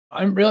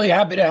I'm really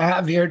happy to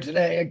have here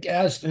today a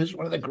guest who's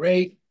one of the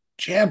great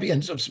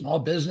champions of small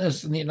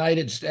business in the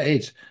United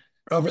States.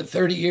 For over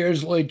 30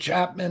 years, Lloyd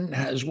Chapman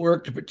has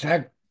worked to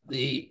protect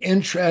the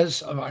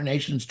interests of our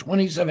nation's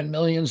 27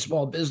 million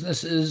small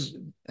businesses.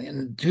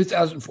 In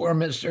 2004,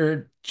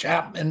 Mr.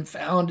 Chapman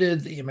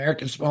founded the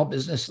American Small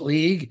Business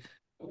League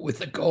with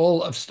the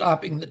goal of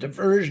stopping the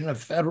diversion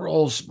of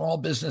federal small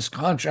business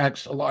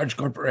contracts to large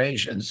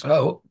corporations.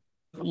 So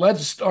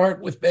let's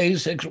start with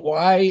basics.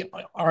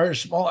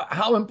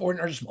 How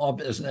important are small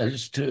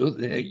business to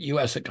the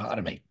U.S.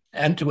 economy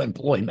and to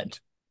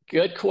employment?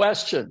 Good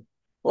question.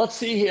 Let's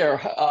see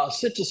here.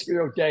 Census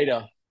Bureau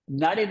data.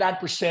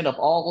 99% of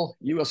all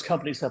U.S.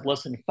 companies have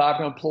less than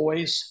 500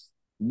 employees.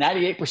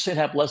 98%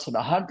 have less than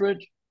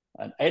 100.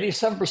 And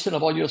 87%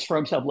 of all U.S.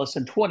 firms have less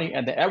than 20.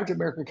 And the average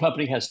American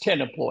company has 10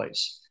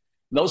 employees.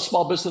 Those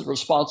small businesses are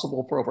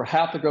responsible for over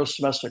half the gross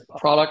domestic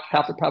product,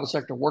 half the private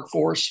sector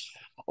workforce,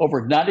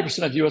 over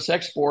 90% of U.S.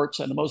 exports,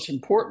 and most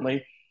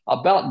importantly,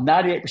 about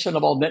 98%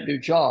 of all net new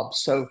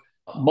jobs. So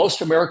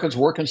most Americans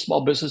work in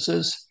small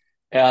businesses.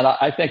 And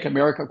I think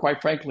America,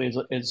 quite frankly,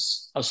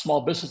 is a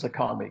small business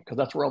economy because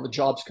that's where all the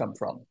jobs come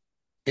from.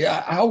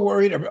 Yeah, how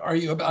worried are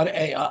you about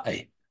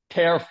AI?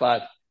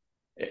 Terrified.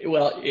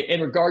 Well,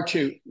 in regard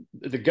to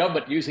the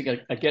government using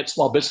it against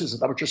small businesses, is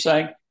that what you're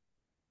saying?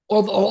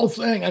 Well, the whole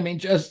thing, I mean,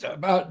 just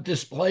about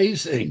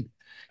displacing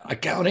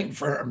accounting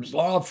firms,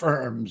 law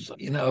firms,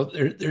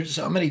 there's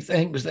so many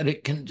things that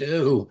it can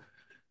do.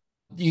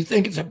 Do you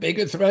think it's a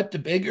bigger threat to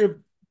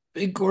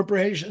big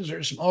corporations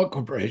or small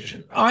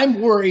corporations? I'm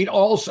worried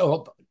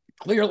also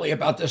clearly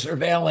about the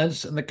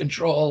surveillance and the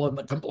control and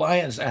the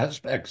compliance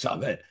aspects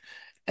of it,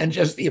 and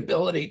just the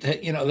ability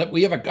to, that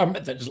we have a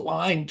government that's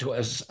lying to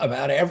us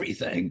about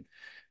everything.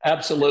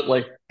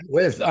 Absolutely.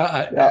 With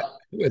Yeah.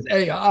 with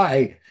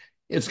AI,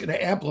 it's going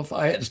to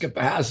amplify its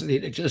capacity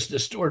to just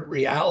distort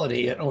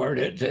reality in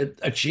order to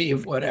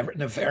achieve whatever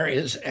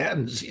nefarious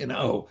ends,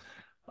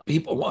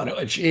 people want to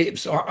achieve.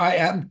 So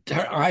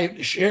I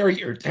share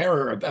your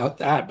terror about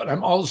that, but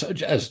I'm also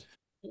just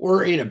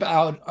worried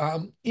about,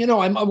 I'm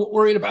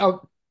worried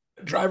about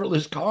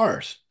driverless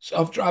cars,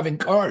 self-driving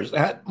cars.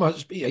 That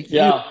must be a huge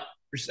Yeah.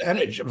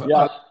 percentage of,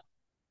 Yeah.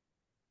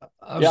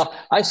 of Yeah.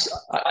 I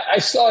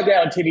saw a guy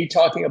on TV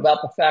talking about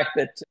the fact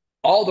that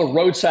all the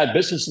roadside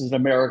businesses in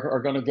America are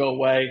going to go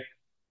away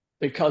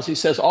because he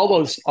says all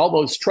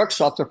those truck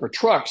stops are for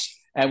trucks,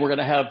 and we're going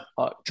to have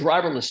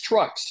driverless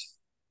trucks,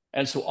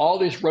 and so all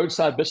these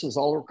roadside businesses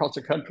all across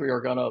the country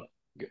are going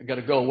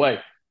to go away.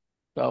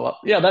 So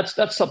yeah,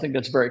 that's something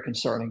that's very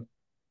concerning.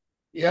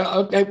 yeah,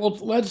 okay. Well,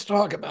 let's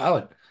talk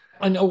about.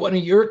 I know one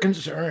of your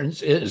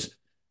concerns is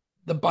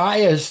the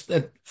bias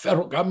that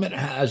federal government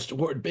has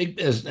toward big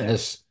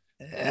business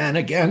and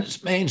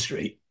against Main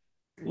Street.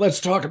 Let's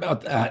talk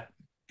about that.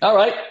 All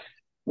right.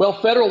 Well,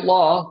 federal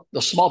law,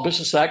 the Small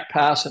Business Act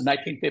passed in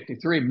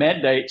 1953,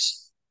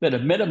 mandates that a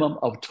minimum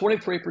of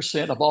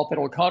 23% of all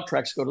federal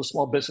contracts go to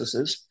small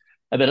businesses,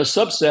 and then a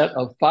subset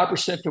of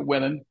 5% to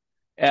women,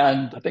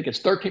 and I think it's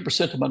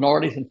 13% to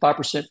minorities and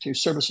 5% to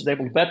service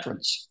enabled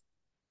veterans.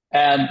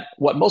 And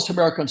what most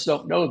Americans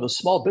don't know, the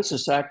Small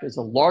Business Act is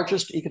the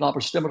largest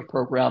economic stimulus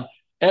program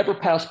ever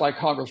passed by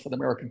Congress for the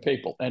American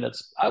people. And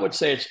I would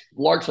say it's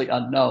largely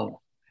unknown.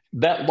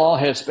 That law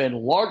has been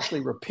largely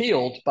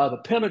repealed by the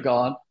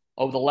Pentagon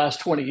over the last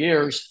 20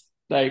 years.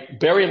 They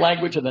bury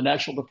language in the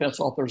National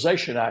Defense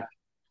Authorization Act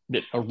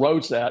that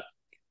erodes that.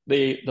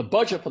 The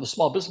budget for the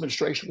Small Business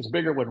Administration was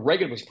bigger when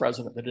Reagan was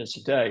president than it is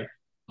today.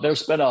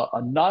 There's been a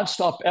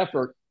nonstop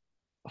effort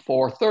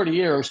for 30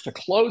 years to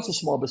close the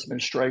Small Business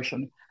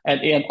Administration and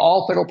end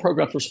all federal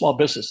programs for small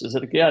businesses.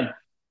 And again,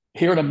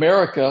 here in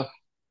America,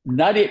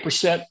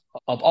 98%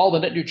 of all the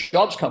net new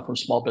jobs come from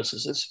small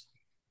businesses.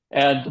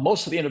 And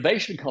most of the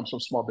innovation comes from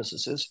small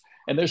businesses.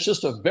 And there's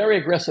just a very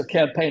aggressive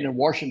campaign in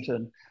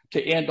Washington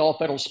to end all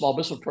federal small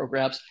business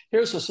programs.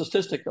 Here's a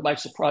statistic that might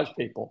surprise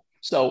people.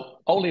 So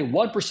only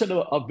 1%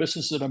 of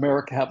businesses in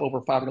America have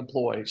over 500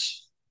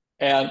 employees.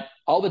 And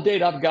all the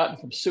data I've gotten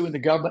from suing the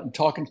government and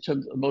talking to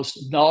the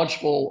most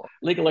knowledgeable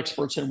legal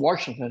experts in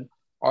Washington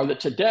are that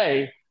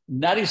today,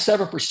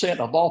 97%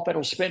 of all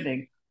federal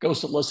spending goes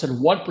to less than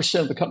 1%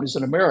 of the companies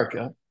in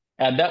America.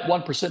 And that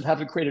 1%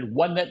 haven't created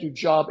one net new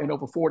job in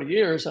over 40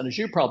 years. And as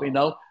you probably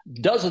know,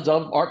 dozens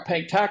of them aren't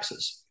paying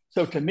taxes.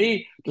 So to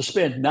me, to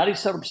spend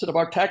 97% of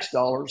our tax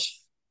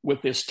dollars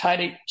with this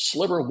tiny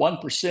sliver of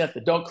 1%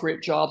 that don't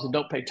create jobs and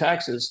don't pay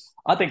taxes,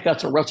 I think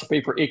that's a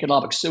recipe for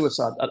economic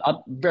suicide. I'm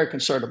very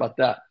concerned about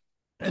that.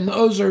 And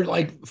those are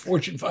like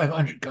Fortune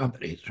 500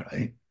 companies,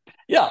 right?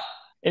 Yeah.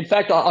 In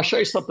fact, I'll show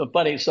you something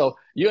funny. So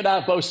you and I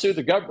have both sued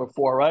the government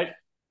before, right?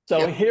 So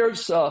Yeah.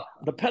 here's the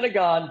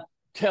Pentagon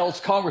tells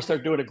Congress they're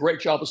doing a great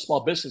job with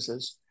small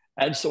businesses.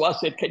 And so I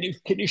said, can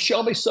you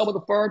show me some of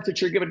the firms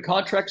that you're giving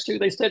contracts to?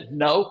 They said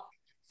no.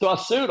 So I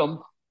sued them,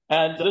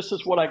 and this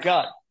is what I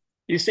got.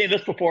 You've seen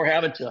this before,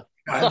 haven't you?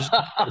 I've,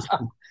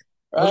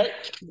 Right?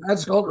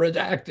 that's called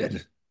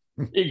redacted.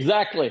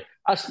 Exactly.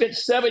 I spent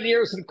 7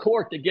 years in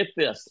court to get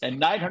this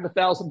and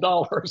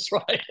 $900,000,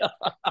 right?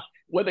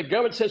 When the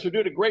government says we're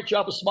doing a great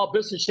job of small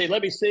business, say,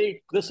 let me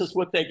see, this is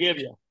what they give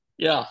you.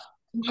 Yeah,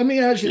 Let me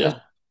ask you this, yeah,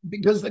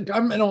 because the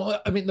government,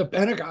 I mean, the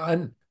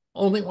Pentagon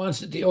only wants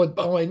to deal with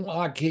Boeing,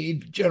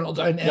 Lockheed, General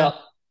yeah.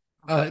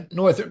 Dynamics,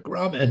 Northrop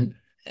Grumman,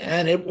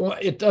 and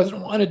it doesn't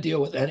want to deal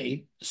with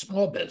any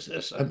small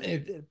business. I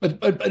mean,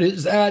 but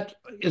is that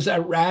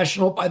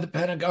rational by the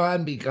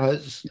Pentagon?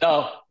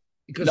 No,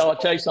 Because no, I'll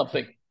tell you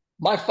something.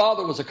 My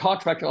father was a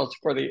contractor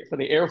for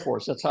the Air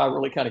Force. That's how I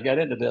really kind of got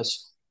into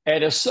this.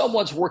 And if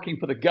someone's working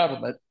for the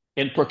government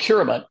in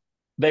procurement,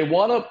 they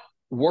want to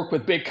work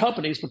with big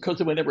companies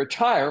because when they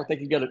retire, they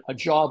can get a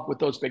job with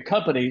those big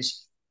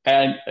companies.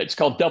 And it's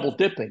called double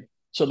dipping.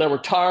 So they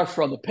retire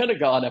from the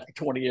Pentagon after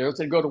 20 years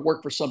and go to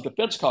work for some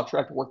defense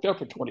contractor, work there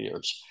for 20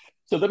 years.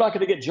 So they're not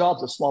going to get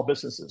jobs at small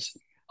businesses.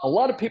 A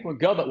lot of people in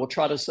government will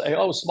try to say,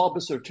 oh, small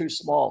businesses are too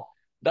small.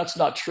 That's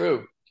not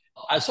true.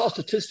 I saw a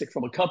statistic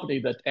from a company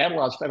that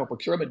analyzed federal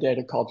procurement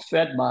data called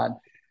FedMine,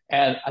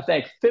 and I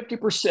think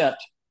 50%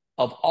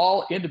 of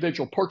all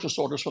individual purchase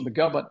orders from the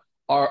government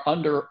are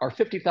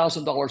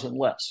 $50,000 and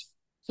less.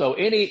 So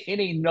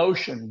any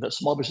notion that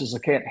small businesses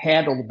can't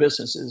handle the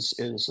business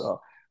is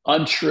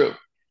untrue.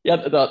 Yeah,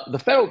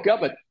 the federal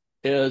government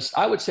is,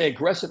 I would say,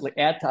 aggressively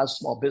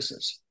anti-small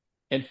business.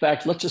 In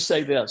fact, let's just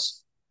say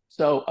this.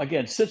 So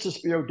again,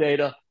 Census Bureau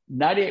data,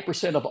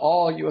 98% of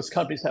all U.S.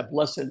 companies have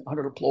less than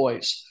 100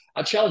 employees.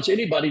 I challenge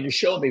anybody to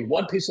show me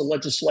one piece of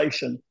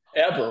legislation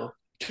ever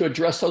to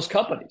address those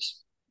companies.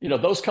 You know,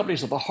 those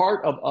companies are the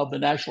heart of the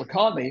national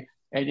economy,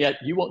 and yet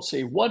you won't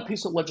see one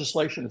piece of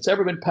legislation that's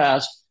ever been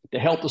passed to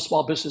help the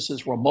small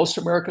businesses where most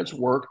Americans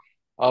work,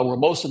 where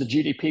most of the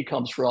GDP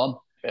comes from,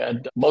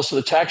 and most of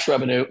the tax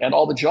revenue and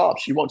all the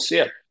jobs. You won't see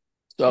it.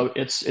 So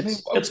it's I mean,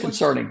 it's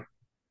concerning.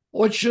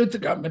 what should the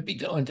government be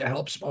doing to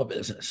help small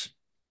business?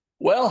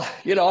 Well,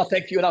 I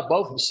think you and I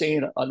both have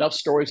seen enough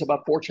stories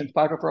about Fortune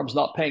 500 firms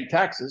not paying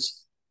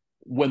taxes.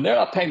 When they're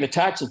not paying the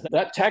taxes,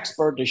 that tax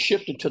burden is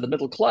shifted to the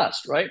middle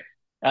class, right?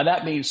 And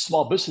that means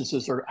small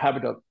businesses are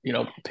having to,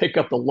 pick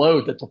up the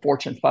load that the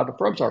Fortune 500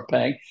 firms are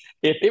paying.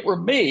 If it were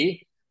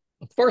me,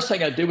 the first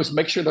thing I'd do is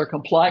make sure they're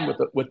complying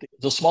with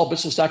the Small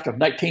Business Act of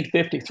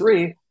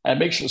 1953 and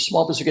make sure the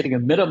small business are getting a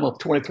minimum of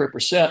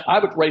 23%. I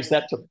would raise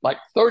that to like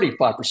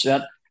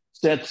 35%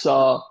 since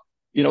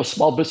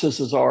small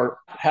businesses are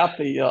half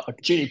the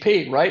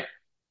GDP, right?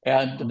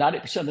 And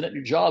 90% of the net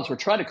new jobs. We're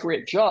trying to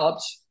create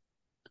jobs.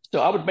 So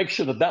I would make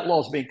sure that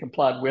law is being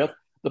complied with.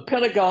 The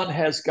Pentagon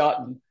has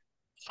gotten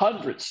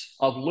hundreds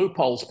of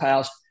loopholes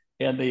passed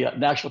in the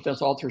National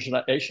Defense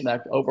Authorization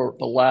Act over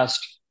the last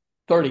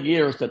 30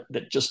 years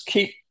that just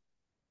keep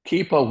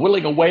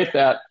whittling away at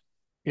that,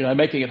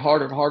 making it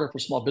harder and harder for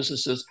small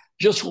businesses.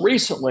 Just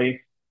recently,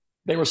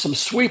 there were some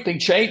sweeping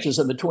changes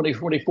in the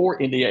 2024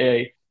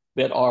 NDAA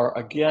that are,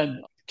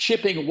 again,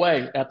 chipping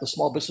away at the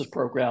small business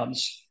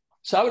programs.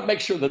 So I would make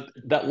sure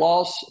that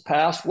law's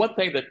passed. One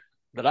thing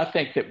that I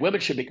think that women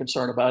should be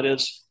concerned about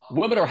is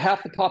women are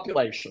half the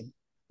population.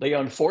 They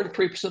own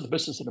 43% of the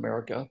business in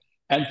America.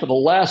 And for the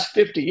last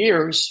 50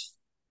 years,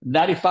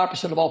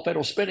 95% of all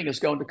federal spending is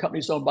going to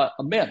companies owned by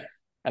men.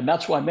 And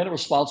that's why men are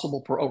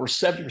responsible for over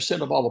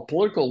 70% of all the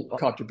political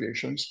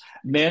contributions.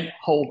 Men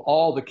hold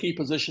all the key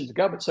positions in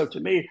government. So to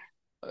me,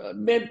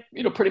 men,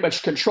 pretty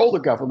much control the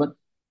government.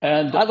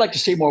 And I'd like to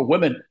see more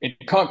women in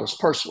Congress,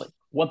 personally.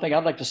 One thing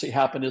I'd like to see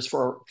happen is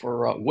for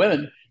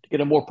women to get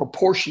a more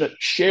proportionate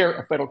share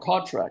of federal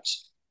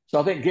contracts.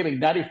 So I think giving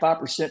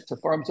 95% to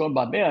firms owned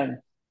by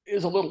men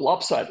is a little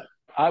lopsided.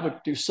 I would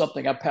do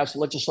something. I'd pass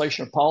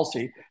legislation or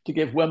policy to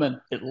give women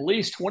at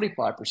least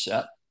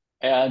 25%.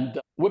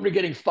 And women are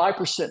getting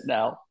 5%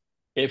 now.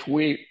 If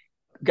we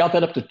got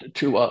that up to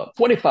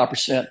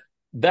 25%,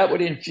 that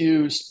would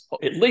infuse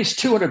at least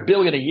 $200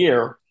 billion a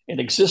year in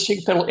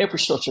existing federal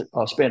infrastructure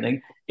spending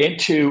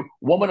into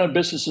woman-owned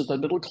businesses in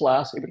the middle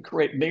class. It would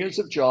create millions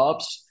of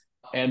jobs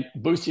and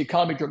boost the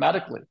economy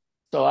dramatically.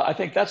 So I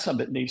think that's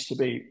something that needs to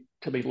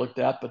be looked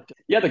at. But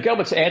yeah, the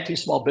government's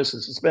anti-small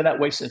business. It's been that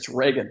way since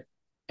Reagan.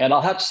 And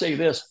I'll have to say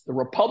this, the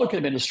Republican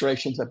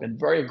administrations have been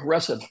very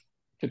aggressive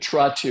to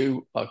try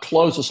to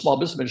close the Small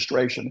Business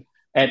Administration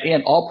and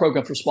end all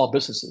programs for small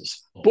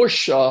businesses.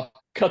 Bush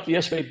cut the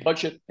SBA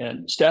budget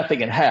and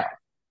staffing in half.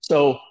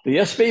 So the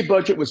SBA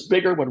budget was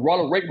bigger when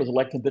Ronald Reagan was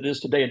elected than it is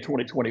today in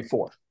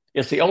 2024.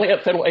 It's the only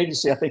federal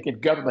agency, I think, in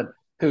government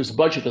whose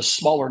budget is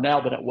smaller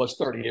now than it was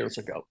 30 years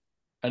ago.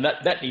 And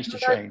that needs to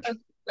change.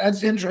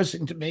 That's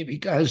interesting to me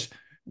because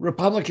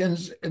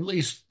Republicans, at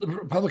least the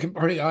Republican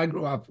Party I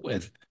grew up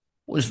with,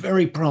 was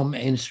very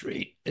pro-Main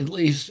Street, at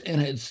least in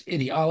its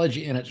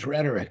ideology and its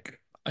rhetoric.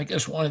 I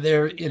guess one of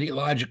their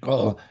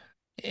ideological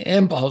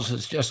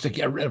impulses just to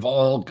get rid of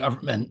all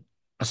government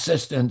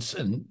assistance.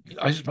 And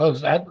I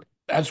suppose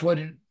that's what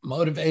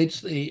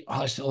motivates the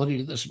hostility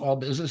to the Small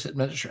Business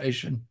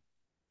Administration.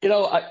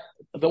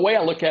 The way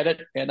I look at it,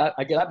 and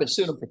again, I've been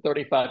suing them for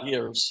 35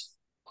 years.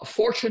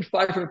 Fortune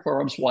 500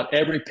 firms want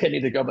every penny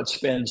the government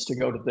spends to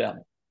go to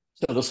them.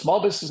 So the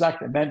Small Business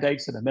Act that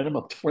mandates that a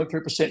minimum of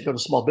 23% go to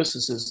small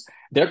businesses.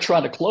 They're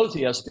trying to close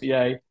the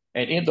SBA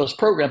and end those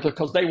programs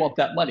because they want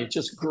that money. It's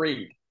just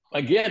greed.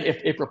 Again,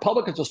 if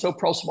Republicans are so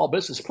pro small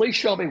business, please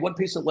show me one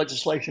piece of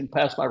legislation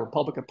passed by a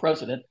Republican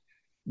president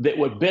that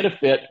would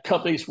benefit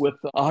companies with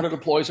 100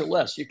 employees or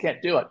less. You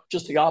can't do it.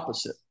 Just the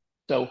opposite.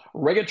 So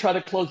Reagan tried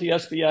to close the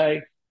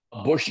SBA.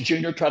 Bush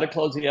Jr. tried to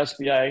close the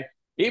SBA.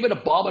 Even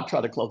Obama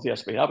tried to close the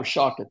SBA. I was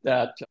shocked at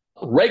that.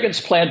 Reagan's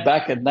plan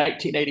back in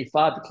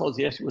 1985 to close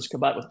the SBA was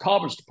combined with the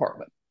Commerce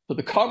Department. So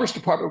the Commerce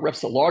Department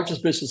represents the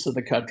largest business in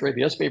the country.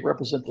 The SBA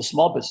represents the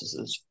small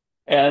businesses,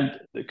 and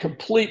the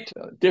complete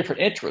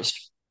different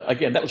interest.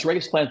 Again, that was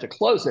Reagan's plan to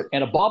close it,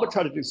 and Obama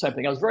tried to do the same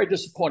thing. I was very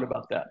disappointed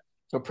about that.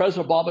 So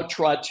President Obama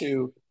tried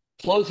to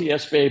close the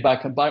SBA by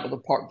combining with the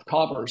Department of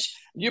Commerce.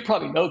 You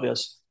probably know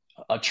this.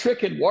 A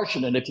trick in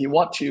Washington, if you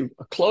want to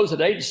close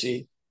an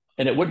agency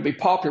and it wouldn't be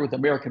popular with the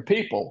American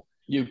people,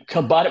 you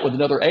combine it with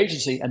another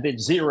agency and then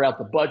zero out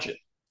the budget.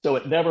 So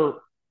it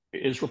never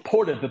is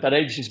reported that that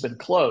agency's been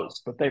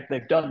closed, but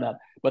they've done that.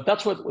 But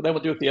that's what they will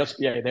do with the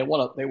SBA. They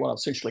want to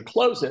essentially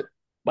close it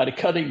by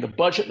cutting the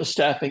budget and the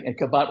staffing and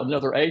combine it with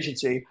another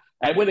agency.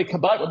 And when they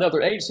combine it with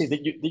another agency, then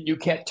you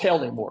can't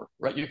tell anymore,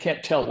 right? You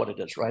can't tell what it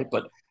is, right?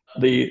 But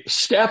the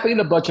staffing and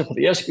the budget for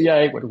the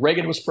SBA when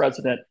Reagan was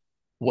president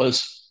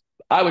was,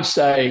 I would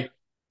say,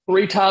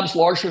 3 times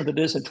larger than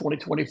it is in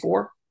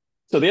 2024.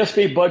 So the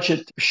SBA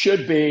budget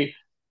should be,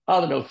 I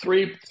don't know,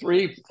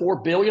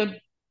 4 billion.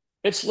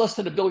 It's less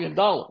than $1 billion.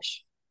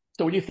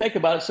 So when you think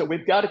about it, so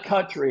we've got a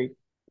country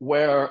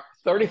where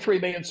 33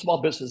 million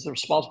small businesses are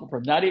responsible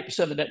for 98%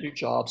 of the net new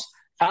jobs,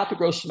 half the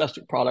gross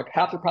domestic product,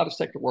 half the private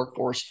sector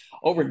workforce,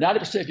 over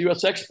 90% of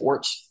U.S.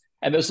 exports.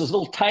 And there's this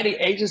little tiny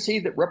agency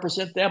that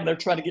represents them. They're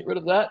trying to get rid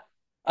of that.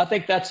 I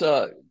think that's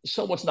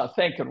someone's not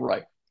thinking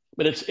right.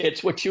 But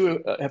it's what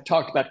you have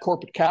talked about,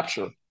 corporate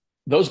capture.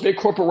 Those big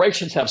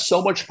corporations have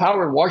so much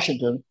power in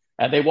Washington,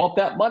 and they want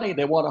that money.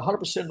 They want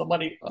 100% of the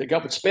money the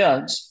government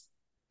spends.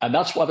 And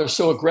that's why they're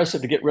so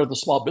aggressive to get rid of the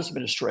Small Business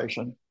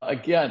Administration.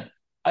 Again,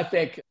 I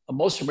think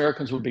most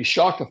Americans would be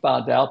shocked to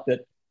find out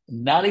that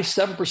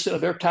 97%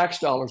 of their tax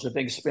dollars are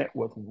being spent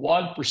with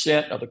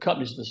 1% of the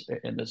companies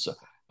in this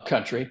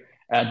country.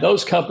 And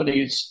those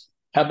companies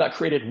have not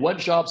created one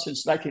job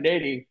since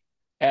 1980,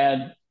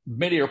 and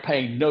many are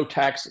paying no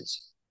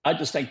taxes. I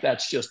just think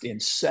that's just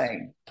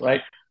insane,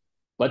 right?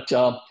 But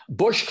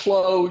Bush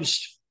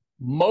closed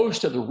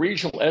most of the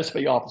regional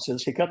SBA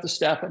offices. He cut the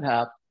staff in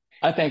half.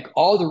 I think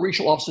all the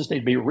regional offices need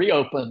to be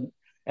reopened,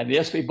 and the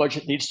SBA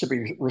budget needs to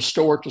be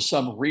restored to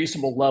some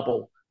reasonable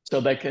level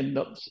so they can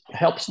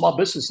help small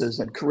businesses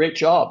and create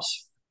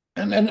jobs.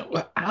 And then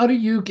how do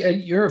you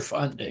get your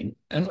funding?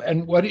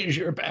 And what is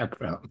your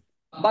background?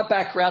 My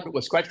background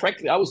was, quite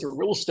frankly, I was a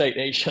real estate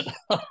agent.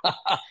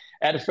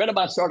 And a friend of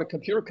mine started a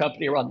computer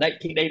company around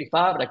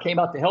 1985, and I came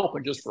out to help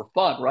him just for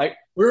fun, right?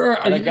 Where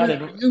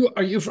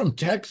are you from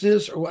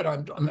Texas or what?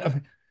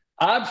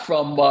 I'm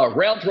from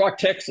Round Rock,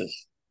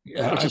 Texas,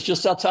 which is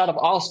just outside of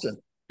Austin.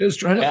 Just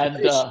trying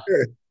to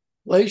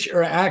place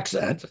your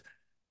accent.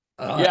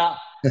 Yeah,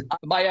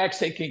 my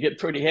accent can get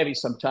pretty heavy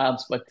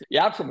sometimes, but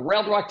yeah, I'm from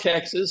Round Rock,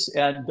 Texas,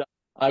 and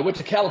I went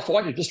to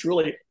California just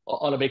really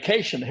on a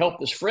vacation to help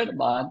this friend of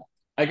mine.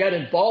 I got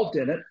involved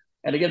in it.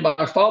 And again,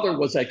 my father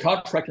was a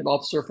contracting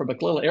officer for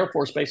McClellan Air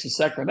Force Base in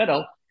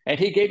Sacramento, and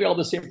he gave me all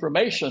this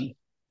information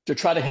to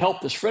try to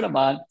help this friend of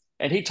mine.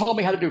 And he told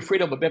me how to do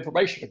Freedom of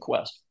Information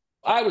request.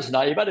 I was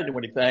naive. I didn't do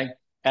anything.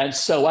 And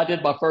so I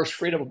did my first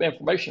Freedom of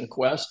Information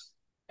request,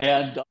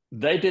 and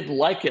they didn't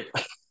like it.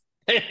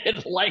 They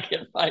didn't like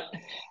it.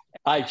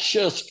 I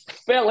just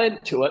fell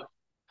into it.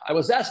 I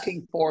was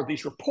asking for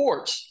these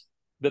reports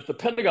that the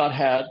Pentagon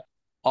had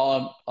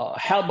on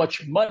how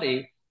much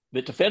money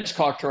that defense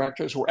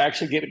contractors were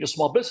actually giving to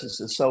small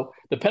businesses. So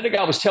the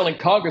Pentagon was telling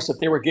Congress that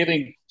they were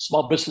giving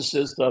small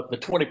businesses the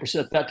 20%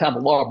 at that time the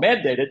law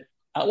mandated.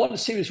 I wanted to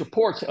see these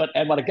reports.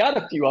 And when I got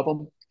a few of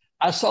them,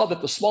 I saw that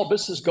the small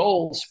business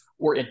goals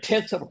were in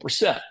tenths of a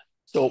percent.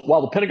 So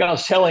while the Pentagon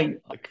was telling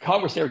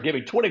Congress they were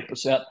giving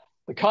 20%,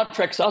 the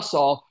contracts I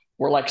saw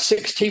were like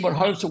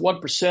 16/100ths of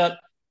 1%,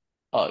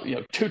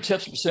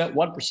 0.2%,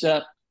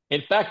 1%.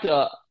 In fact,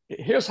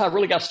 here's how I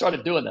really got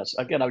started doing this.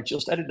 Again, I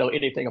didn't know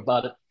anything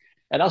about it.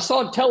 And I saw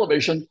on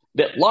television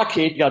that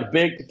Lockheed got a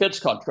big defense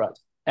contract.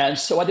 And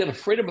so I did a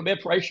Freedom of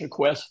Information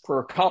request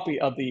for a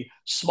copy of the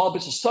small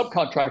business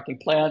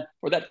subcontracting plan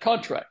for that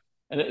contract.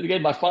 And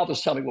again, my father's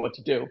telling me what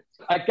to do.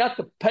 I got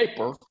the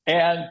paper,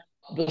 and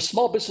the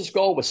small business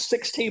goal was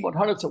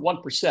 16/100ths of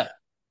 1%.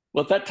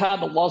 Well, at that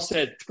time, the law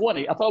said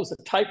 20. I thought it was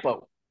a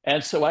typo.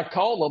 And so I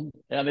called them,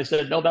 and they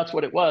said, no, that's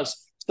what it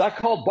was. So I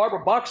called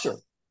Barbara Boxer,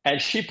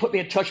 and she put me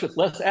in touch with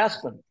Les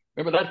Aspin.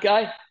 Remember that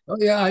guy? Oh,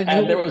 yeah, I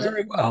know him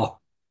very well.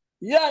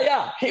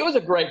 Yeah, he was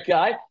a great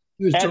guy.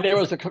 And there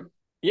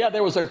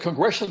was a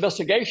congressional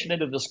investigation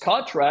into this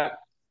contract,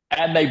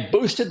 and they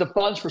boosted the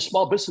funds for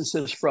small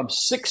businesses from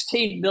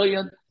 16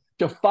 million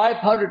to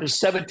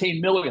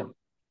 517 million.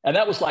 And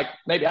that was like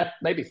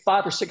maybe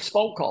 5 or 6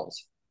 phone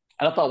calls.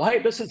 And I thought, well, hey,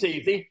 this is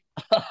easy.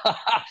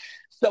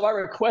 So I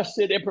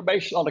requested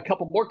information on a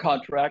couple more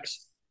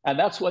contracts, and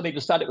that's when they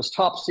decided it was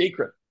top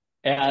secret.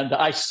 And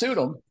I sued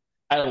them.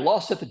 I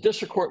lost at the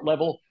district court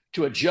level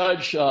to a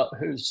judge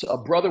whose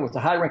brother was a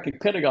high-ranking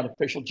Pentagon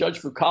official, Judge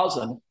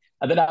Fukazan.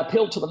 And then I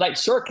appealed to the Ninth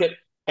Circuit,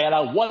 and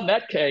I won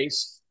that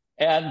case.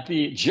 And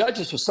the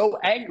judges were so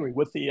angry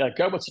with the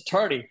government's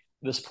attorney,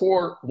 this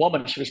poor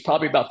woman, she was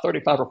probably about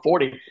 35 or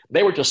 40,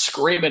 they were just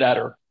screaming at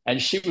her,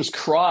 and she was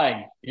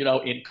crying,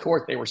 in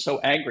court. They were so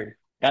angry.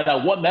 And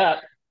I won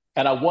that,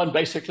 and I won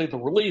basically the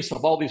release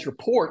of all these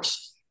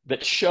reports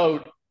that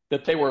showed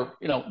that they were,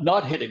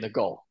 not hitting the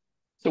goal.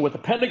 So what the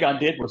Pentagon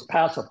did was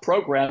pass a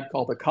program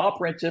called the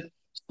Comprehensive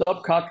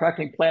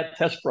Subcontracting Plan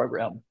Test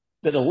Program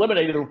that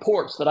eliminated the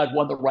reports that I'd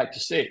won the right to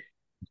see.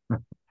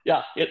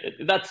 Yeah,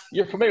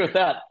 you're familiar with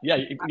that. Yeah,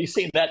 you've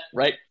seen that,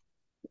 right?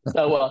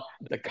 So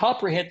the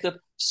Comprehensive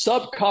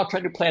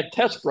Subcontracting Plan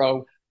Test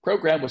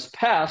Program was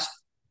passed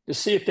to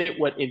see if it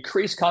would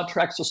increase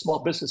contracts to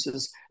small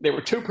businesses. There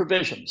were two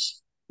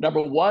provisions.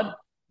 Number one,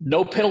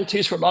 no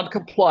penalties for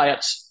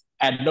noncompliance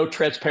and no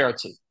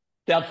transparency.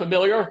 Sound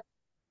familiar?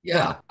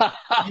 Yeah.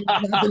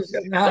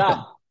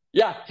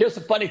 Yeah. Here's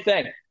the funny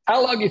thing.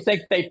 How long do you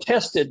think they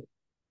tested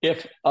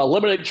if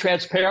eliminating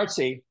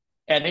transparency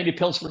and any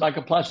penalties for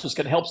noncompliance was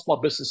going to help small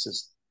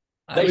businesses?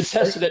 They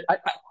tested it.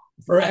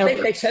 Forever. I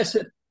think they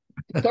tested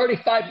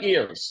 35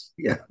 years.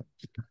 Yeah.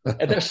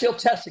 And they're still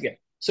testing it.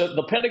 So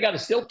the Pentagon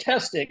is still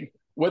testing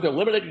whether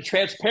eliminating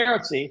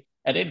transparency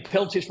and any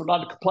penalties for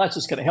noncompliance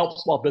is going to help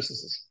small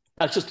businesses.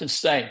 That's just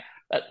insane.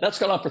 That's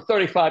gone on for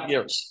 35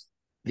 years.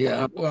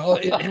 Yeah, well,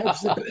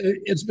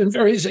 it's been a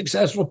very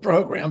successful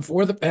program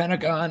for the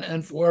Pentagon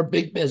and for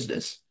big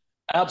business.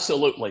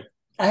 Absolutely.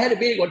 I had a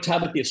meeting one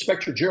time with the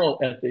Inspector General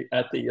at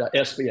the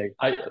SBA.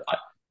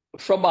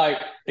 From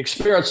my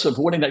experience of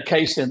winning that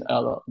case in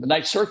the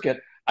Ninth Circuit,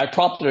 I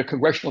prompted a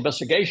congressional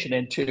investigation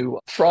into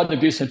fraud and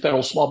abuse in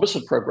federal small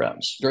business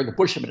programs during the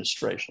Bush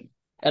administration.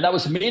 And I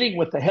was meeting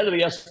with the head of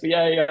the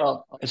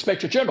SBA,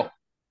 Inspector General,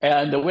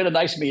 and we had a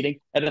nice meeting.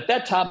 And at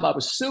that time, I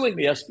was suing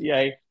the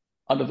SBA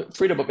under the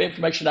Freedom of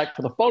Information Act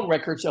for the phone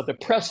records of the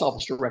press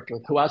office director,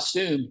 who I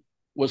assumed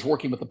was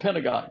working with the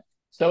Pentagon.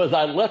 So as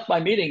I left my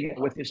meeting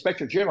with the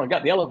Inspector General, I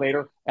got in the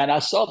elevator, and I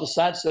saw the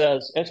sign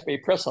says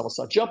SBA press office.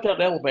 So I jumped out of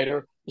the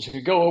elevator so I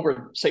could go over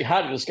and say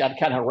hi to this guy to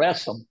kind of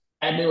harass him.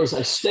 And there was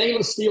a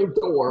stainless steel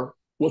door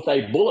with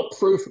a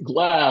bulletproof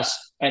glass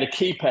and a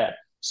keypad.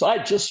 So I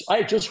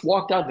just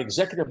walked out of the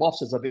executive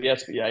offices of the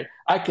SBA.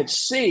 I could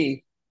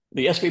see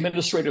the SBA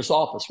administrator's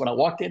office. When I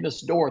walked in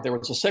this door, there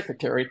was a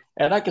secretary,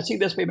 and I could see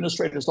the SBA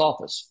administrator's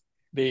office.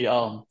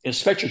 The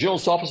Inspector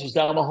General's office was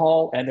down the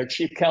hall, and their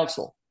chief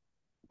counsel.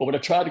 But when I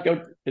tried to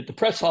go at the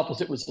press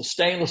office, it was a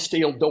stainless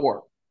steel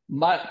door.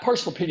 My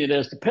personal opinion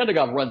is the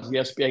Pentagon runs the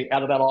SBA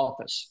out of that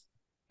office.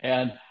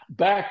 And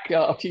back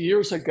a few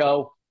years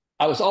ago,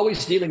 I was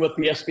always dealing with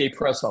the SBA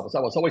press office. I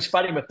was always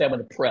fighting with them in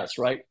the press,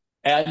 right?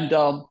 And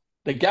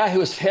the guy who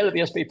was head of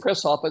the SBA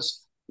press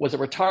office was a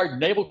retired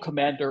naval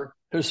commander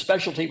whose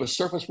specialty was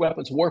surface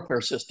weapons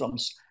warfare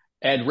systems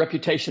and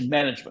reputation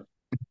management.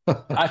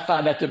 I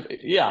find that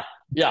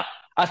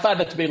I find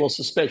that to be a little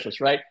suspicious,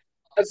 right?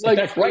 It's in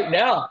fact, right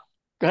now,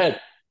 go ahead.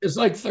 It's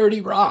like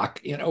 30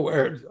 Rock,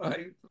 where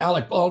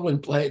Alec Baldwin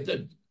played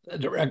the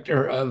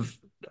director of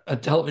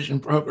television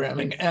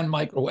programming and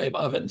microwave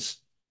ovens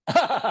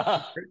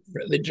for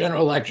the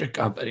General Electric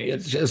Company.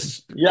 It's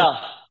just,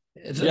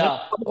 it's an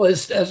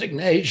anomalous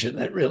designation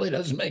that really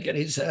doesn't make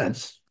any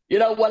sense. You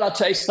know what? I'll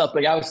tell you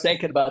something. I was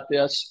thinking about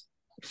this.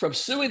 From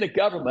suing the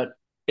government,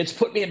 it's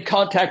put me in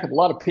contact with a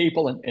lot of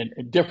people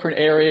in different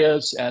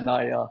areas. And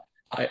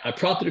I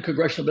prompted a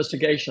congressional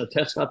investigation. I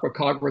testified for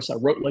Congress. I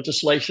wrote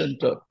legislation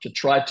to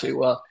try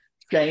to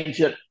change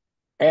it.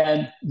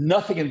 And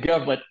nothing in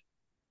government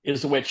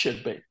is the way it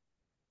should be.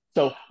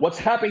 So what's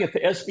happening at the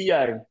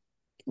SBA,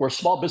 where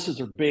small businesses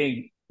are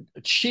being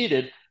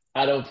cheated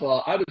out of,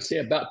 I would say,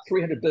 about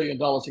 $300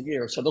 billion a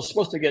year. So they're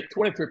supposed to get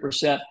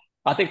 23%.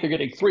 I think they're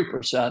getting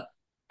 3%.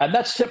 And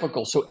that's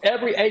typical. So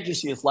every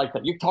agency is like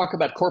that. You talk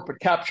about corporate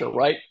capture,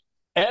 right?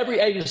 Every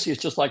agency is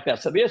just like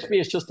that. So the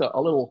SBA is just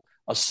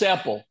a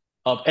sample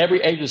of every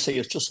agency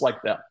is just like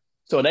that.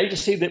 So an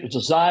agency that was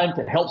designed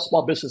to help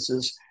small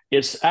businesses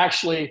is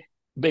actually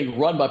being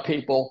run by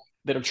people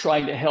that are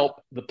trying to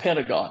help the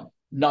Pentagon,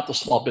 not the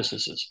small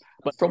businesses.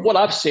 But from what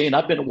I've seen,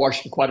 I've been in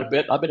Washington quite a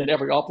bit. I've been in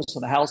every office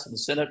in the House and the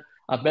Senate.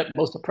 I've met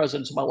most of the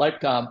presidents in my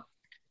lifetime.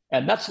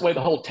 And that's the way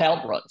the whole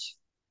town runs.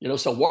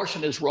 So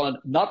Washington is run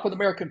not for the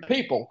American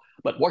people,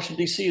 but Washington,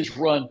 D.C. is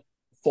run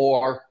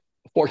for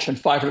Fortune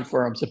 500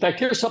 firms. In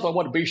fact, here's something I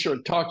want to be sure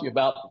to talk to you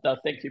about that I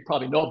think you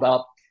probably know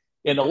about.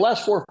 In the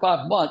last 4 or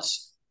 5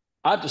 months,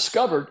 I've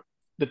discovered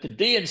that the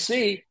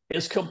DNC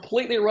is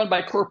completely run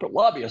by corporate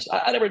lobbyists.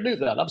 I never knew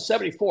that. I'm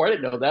 74. I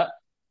didn't know that.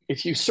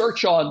 If you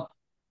search on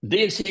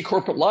DNC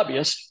corporate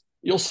lobbyists,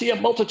 you'll see a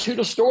multitude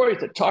of stories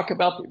that talk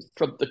about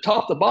from the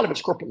top to the bottom,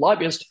 it's corporate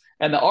lobbyists.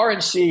 And the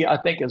RNC, I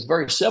think, is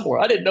very similar.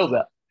 I didn't know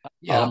that.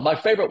 Yeah. My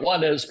favorite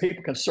one is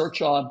people can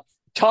search on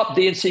top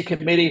DNC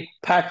committee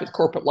packed with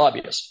corporate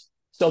lobbyists.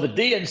 So the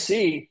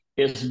DNC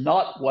is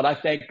not what I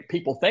think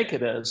people think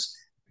it is.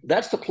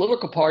 That's the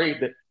political party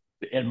that,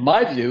 in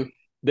my view,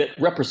 that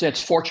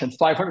represents Fortune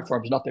 500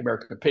 firms, not the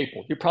American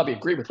people. You probably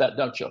agree with that,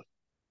 don't you?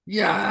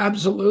 Yeah,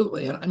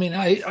 absolutely. And I mean,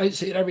 I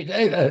see it every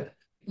day. The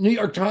New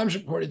York Times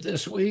reported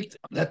this week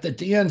that the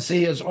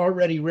DNC has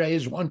already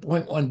raised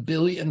 1.1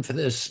 billion for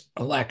this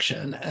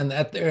election and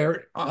that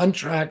they're on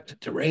track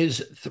to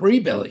raise 3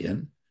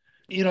 billion.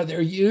 You know,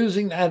 they're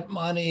using that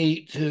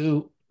money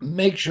to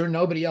make sure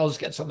nobody else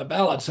gets on the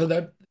ballot. So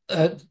the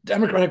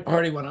Democratic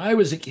Party, when I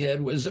was a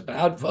kid, was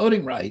about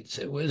voting rights.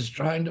 It was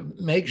trying to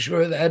make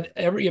sure that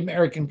every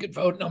American could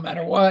vote no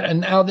matter what. And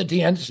now the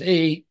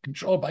DNC,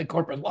 controlled by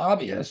corporate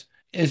lobbyists,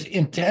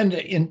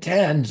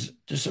 intends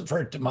to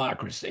subvert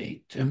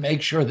democracy, to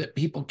make sure that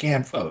people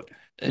can't vote,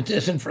 to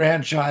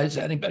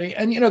disenfranchise anybody.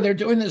 And, you know, they're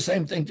doing the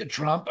same thing to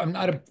Trump. I'm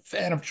not a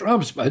fan of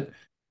Trump's, but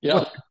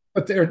Yeah.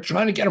 but they're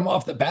trying to get him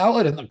off the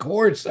ballot in the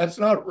courts. That's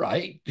not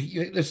right.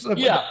 This is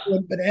Yeah.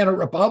 banana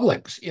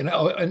republics, you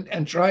know,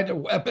 and trying to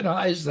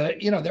weaponize the,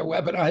 you know, they're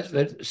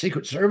weaponizing the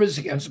Secret Service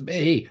against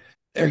me.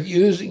 They're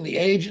using the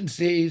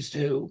agencies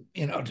to,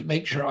 you know, to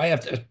make sure I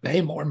have to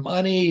pay more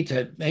money,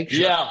 to make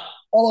sure Yeah.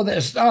 all of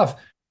this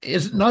stuff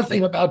is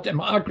nothing about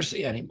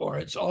democracy anymore.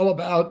 It's all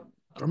about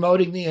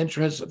promoting the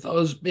interests of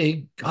those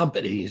big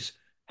companies.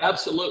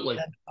 Absolutely.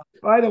 And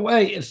by the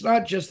way, it's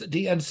not just the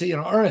DNC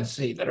and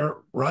RNC that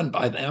are run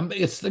by them.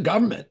 It's the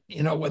government.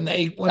 You know,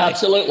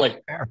 Absolutely.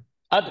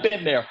 I've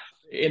been there.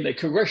 In the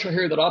congressional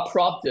hearing that I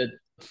prompted,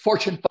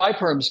 Fortune 5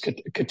 firms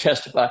could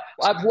testify.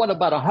 I've won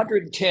about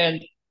 110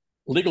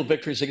 legal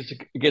victories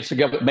against the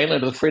government, mainly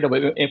under the Freedom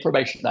of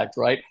Information Act,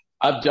 right?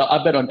 I've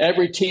been on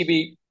every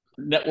TV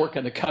network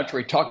in the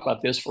country talking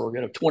about this for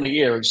 20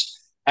 years.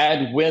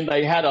 And when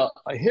they had a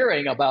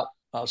hearing about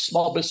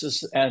small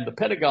business and the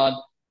Pentagon,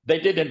 they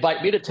didn't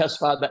invite me to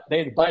testify. That they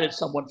invited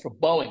someone from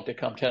Boeing to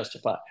come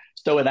testify.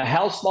 So in the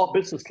House Small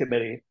Business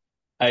Committee,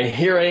 a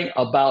hearing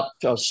about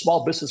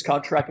small business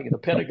contracting in the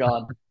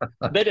Pentagon,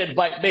 they didn't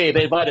invite me.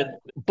 They invited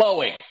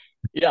Boeing.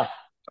 Yeah,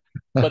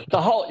 but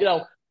the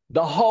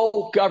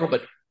whole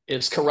government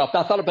is corrupt.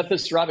 I thought about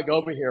this driving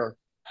over here.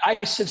 I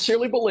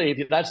sincerely believe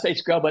the United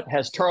States government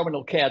has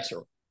terminal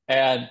cancer,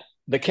 and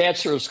the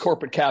cancer is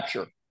corporate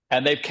capture,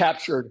 and they've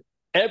captured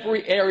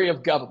every area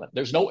of government.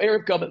 There's no area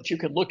of government that you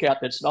can look at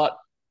that's not,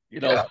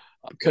 Yeah.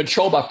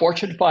 controlled by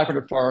Fortune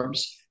 500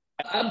 firms.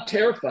 I'm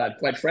terrified,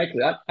 quite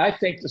frankly. I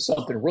think that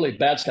something really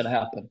bad's going to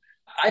happen.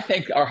 I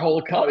think our whole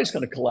economy is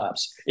going to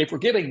collapse. If we're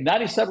giving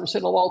 97%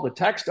 of all the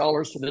tax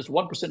dollars to this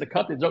 1% of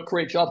companies that don't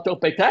create jobs,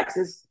 don't pay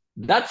taxes,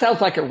 that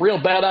sounds like a real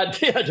bad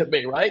idea to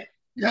me, right?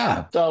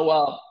 Yeah.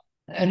 So,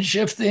 And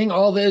shifting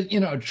all the, you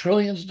know,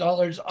 trillions of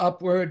dollars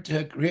upward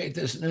to create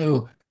this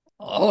new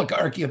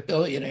oligarchy of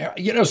billionaire.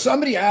 You know,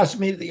 somebody asked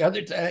me the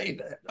other day,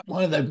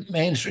 one of the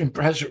mainstream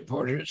press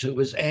reporters who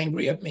was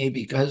angry at me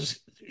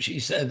because she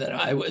said that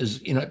I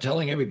was, you know,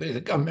 telling everybody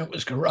the government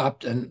was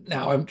corrupt, and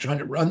now I'm trying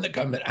to run the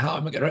government. How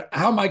am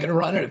I going to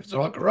run it if it's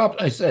all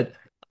corrupt? I said,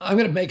 I'm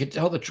going to make it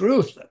tell the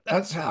truth.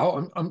 That's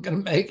how I'm going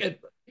to make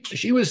it.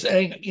 She was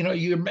saying, you know,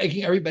 you're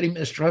making everybody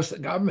mistrust the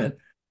government.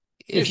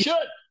 you should.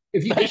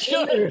 If you They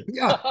should.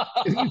 yeah,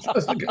 if you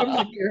trust the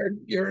government,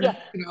 Yeah.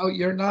 you know,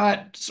 you're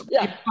not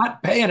Yeah.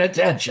 paying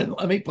attention.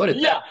 Let me put it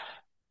Yeah.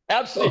 that.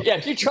 Absolutely. way. Yeah.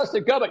 If you trust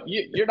the government,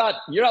 you're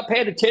not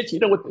paying attention. You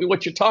know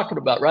what you're talking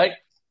about, right?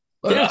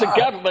 But Here's the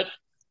government.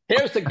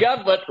 Here's the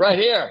government right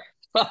here.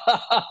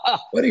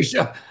 what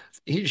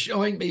he's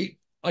showing me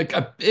like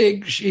a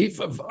big sheaf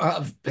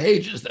of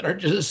pages that are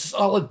just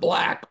solid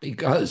black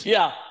because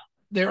Yeah.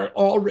 they're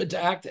all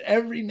redacted.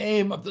 Every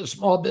name of the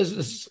small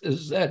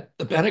businesses that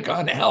the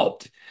Pentagon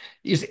helped.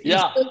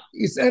 Yeah.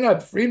 He sent a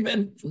Freedom of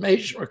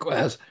Information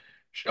request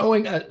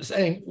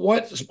saying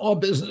what small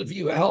business have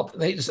you helped?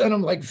 And they sent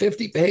him like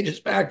 50 pages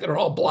back that are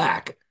all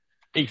black.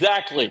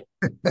 Exactly.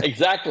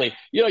 Exactly.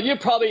 You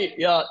probably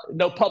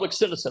know Public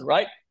Citizen,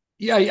 right?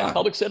 Yeah, yeah.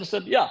 Public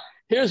Citizen. Yeah.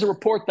 Here's a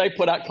report they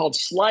put out called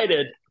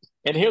Slighted.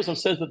 And here's what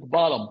it says at the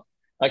bottom.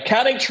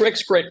 Accounting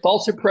tricks create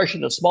false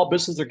impression that small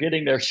businesses are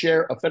getting their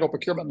share of federal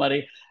procurement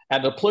money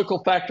and the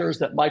political factors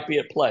that might be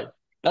at play.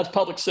 That's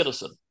Public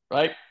Citizen,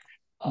 right?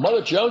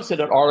 Mother Jones did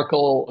an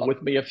article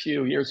with me a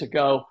few years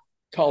ago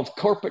called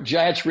Corporate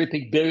Giants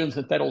Reaping Billions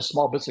in Federal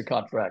Small Business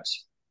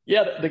Contracts.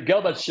 Yeah, the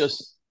government's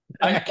just,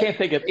 I can't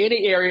think of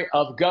any area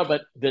of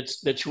government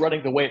that's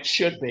running the way it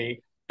should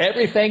be.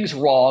 Everything's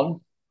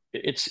wrong.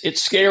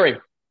 It's scary.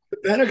 The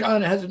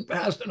Pentagon hasn't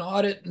passed an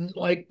audit in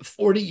like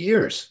 40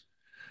 years.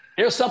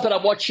 Here's something I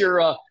want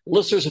your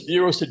listeners and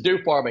viewers to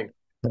do for me.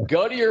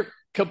 Go to your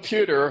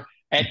computer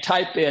and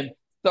type in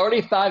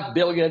 35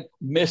 billion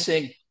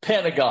missing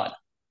Pentagon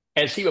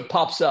and see what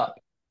pops up.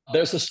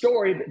 There's a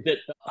story that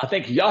I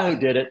think Yahoo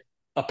did it.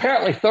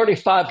 Apparently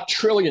 35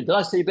 trillion, did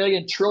I say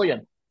billion?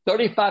 Trillion.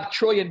 $35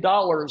 trillion.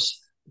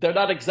 They're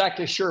not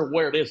exactly sure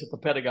where it is at the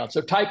Pentagon.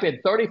 So type in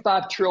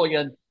 35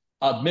 trillion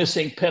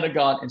missing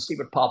Pentagon and see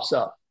what pops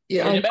up.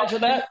 Yeah, can you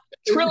imagine that?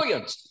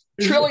 Trillions.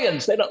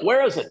 Trillions.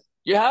 Where is it?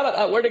 You have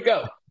it? Where'd it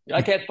go?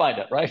 I can't find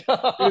it, right?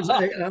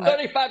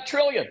 35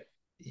 trillion.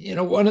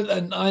 One of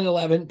the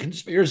 9/11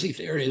 conspiracy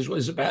theories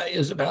is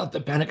about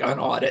the Pentagon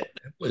audit.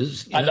 It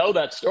was, I know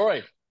that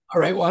story.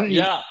 all right,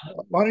 Yeah.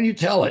 why don't you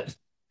tell it?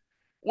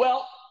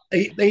 Well,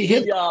 They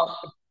hit the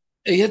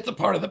they hit the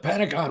part of the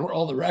Pentagon where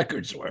all the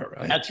records were,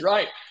 right? that's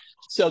right.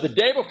 So the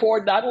day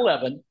before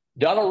 9/11,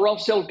 Donald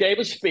Rumsfeld gave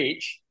a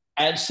speech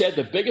and said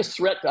the biggest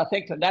threat, I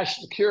think, to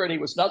national security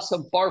was not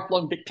some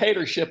far-flung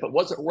dictatorship. It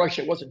wasn't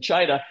Russia. It wasn't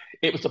China.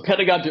 It was the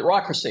Pentagon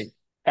bureaucracy.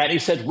 And he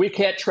said, we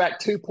can't track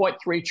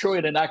 2.3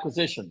 trillion in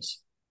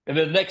acquisitions. And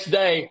then the next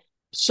day,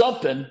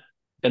 something,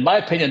 in my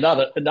opinion,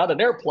 not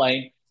an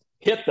airplane,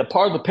 hit the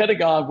part of the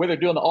Pentagon where they're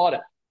doing the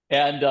audit.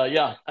 And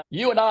yeah,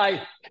 you and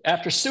I,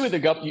 after suing the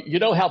government, you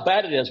know how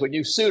bad it is when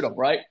you sue them,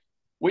 right?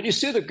 When you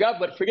sue the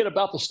government, forget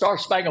about the Star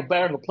Spangled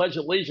Banner and the Pledge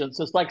of Allegiance.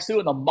 It's like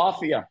suing the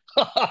mafia.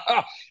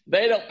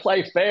 They don't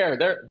play fair.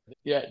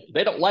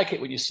 They don't like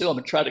it when you sue them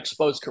and try to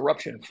expose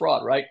corruption and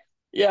fraud, right?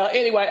 Yeah.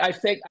 Anyway, I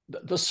think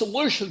the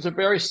solutions are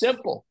very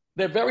simple.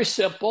 They're very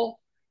simple.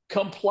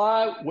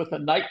 Comply with the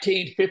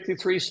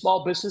 1953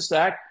 Small Business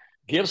Act.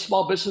 Give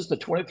small business the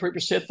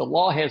 23% the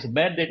law has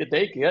mandated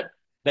they get.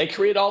 They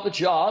create all the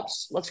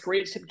jobs. Let's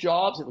create some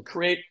jobs. It will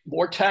create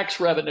more tax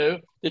revenue.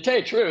 To tell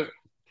you the truth,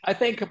 I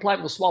think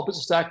complying with the Small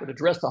Business Act would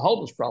address the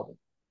homeless problem.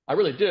 I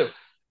really do.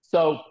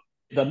 So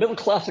the middle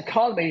class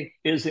economy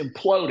is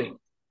imploding.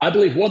 I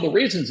believe one of the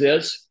reasons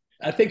is,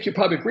 I think you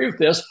probably agree with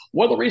this,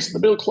 one of the reasons the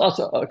middle class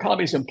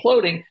economy is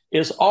imploding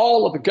is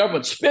all of the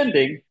government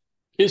spending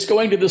is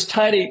going to this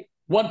tiny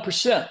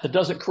 1% that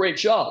doesn't create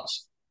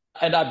jobs.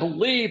 And I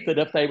believe that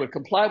if they would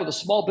comply with the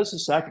Small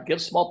Business Act and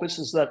give small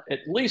businesses that at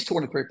least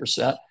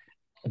 23%,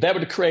 that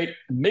would create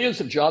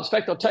millions of jobs. In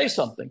fact, I'll tell you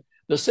something.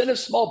 The Senate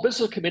Small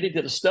Business Committee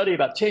did a study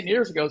about 10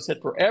 years ago that said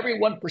for every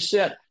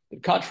 1%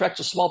 that contracts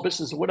to small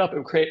businesses went up, it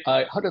would create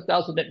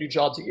 100,000 net new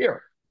jobs a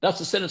year. That's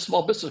the Senate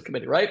Small Business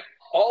Committee, right?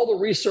 All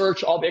the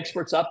research, all the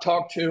experts I've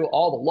talked to,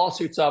 all the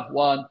lawsuits I've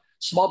won,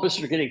 small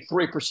businesses are getting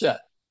 3%.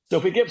 So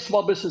if we give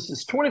small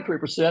businesses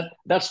 23%,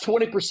 that's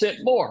 20%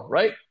 more,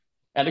 right?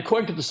 And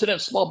according to the Senate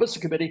Small Business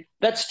Committee,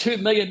 that's 2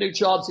 million new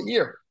jobs a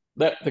year.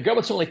 The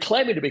government's only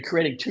claiming to be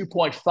creating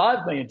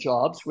 2.5 million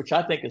jobs, which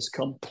I think is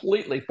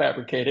completely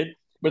fabricated.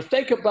 But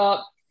think about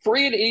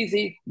free and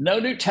easy, no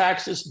new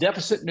taxes,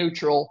 deficit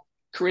neutral,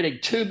 creating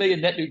 2 million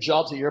net new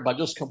jobs a year by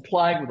just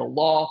complying with the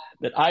law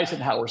that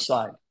Eisenhower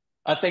signed.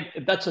 I think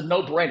that's a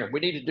no-brainer. We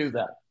need to do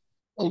that.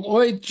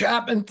 Lloyd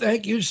Chapman,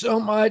 thank you so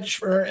much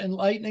for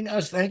enlightening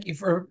us. Thank you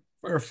for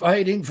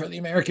fighting for the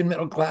American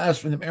middle class,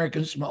 for the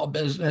American small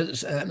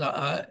business. And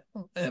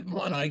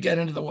when I get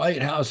into the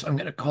White House, I'm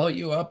going to call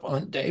you up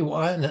on day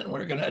one, and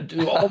we're going to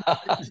do all the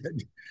things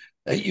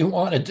that you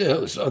want to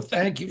do. So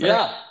thank you very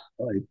Yeah.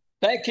 much.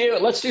 Thank you.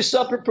 Let's do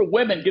something for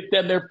women, get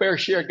them their fair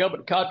share of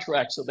government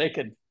contracts so they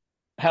can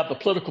have the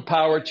political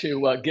power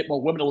to get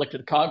more women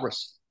elected to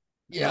Congress.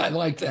 Yeah, I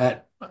like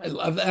that. I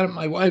love that.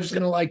 My wife's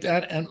going to like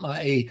that. And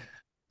my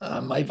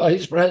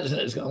vice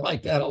president is going to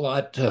like that a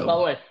lot too. By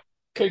the way,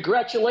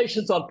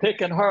 congratulations on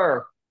picking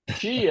her.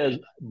 She is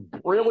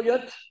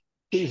brilliant.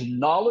 She's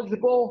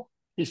knowledgeable.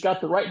 She's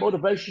got the right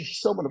motivation.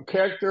 She's someone of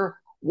character.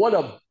 What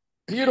a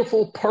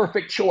beautiful,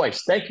 perfect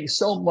choice. Thank you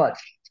so much.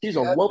 She's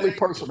a lovely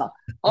person.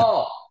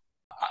 Oh,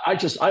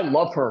 I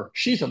love her.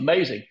 She's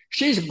amazing.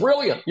 She's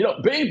brilliant.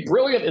 Being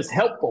brilliant is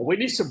helpful. We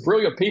need some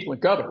brilliant people in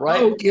government,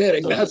 right? No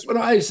kidding. That's what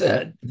I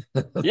said.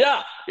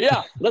 Yeah.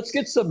 Let's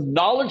get some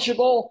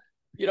knowledgeable.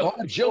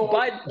 Joe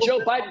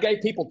Biden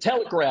gave people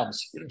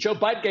telegrams. Joe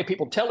Biden gave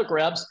people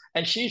telegrams,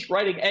 and she's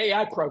writing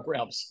AI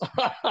programs.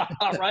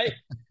 Right?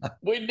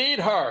 We need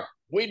her.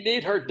 We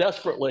need her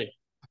desperately.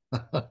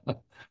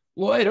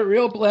 Lloyd, a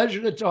real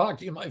pleasure to talk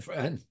to you, my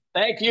friend.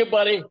 Thank you,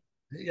 buddy.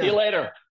 Yeah. See you later.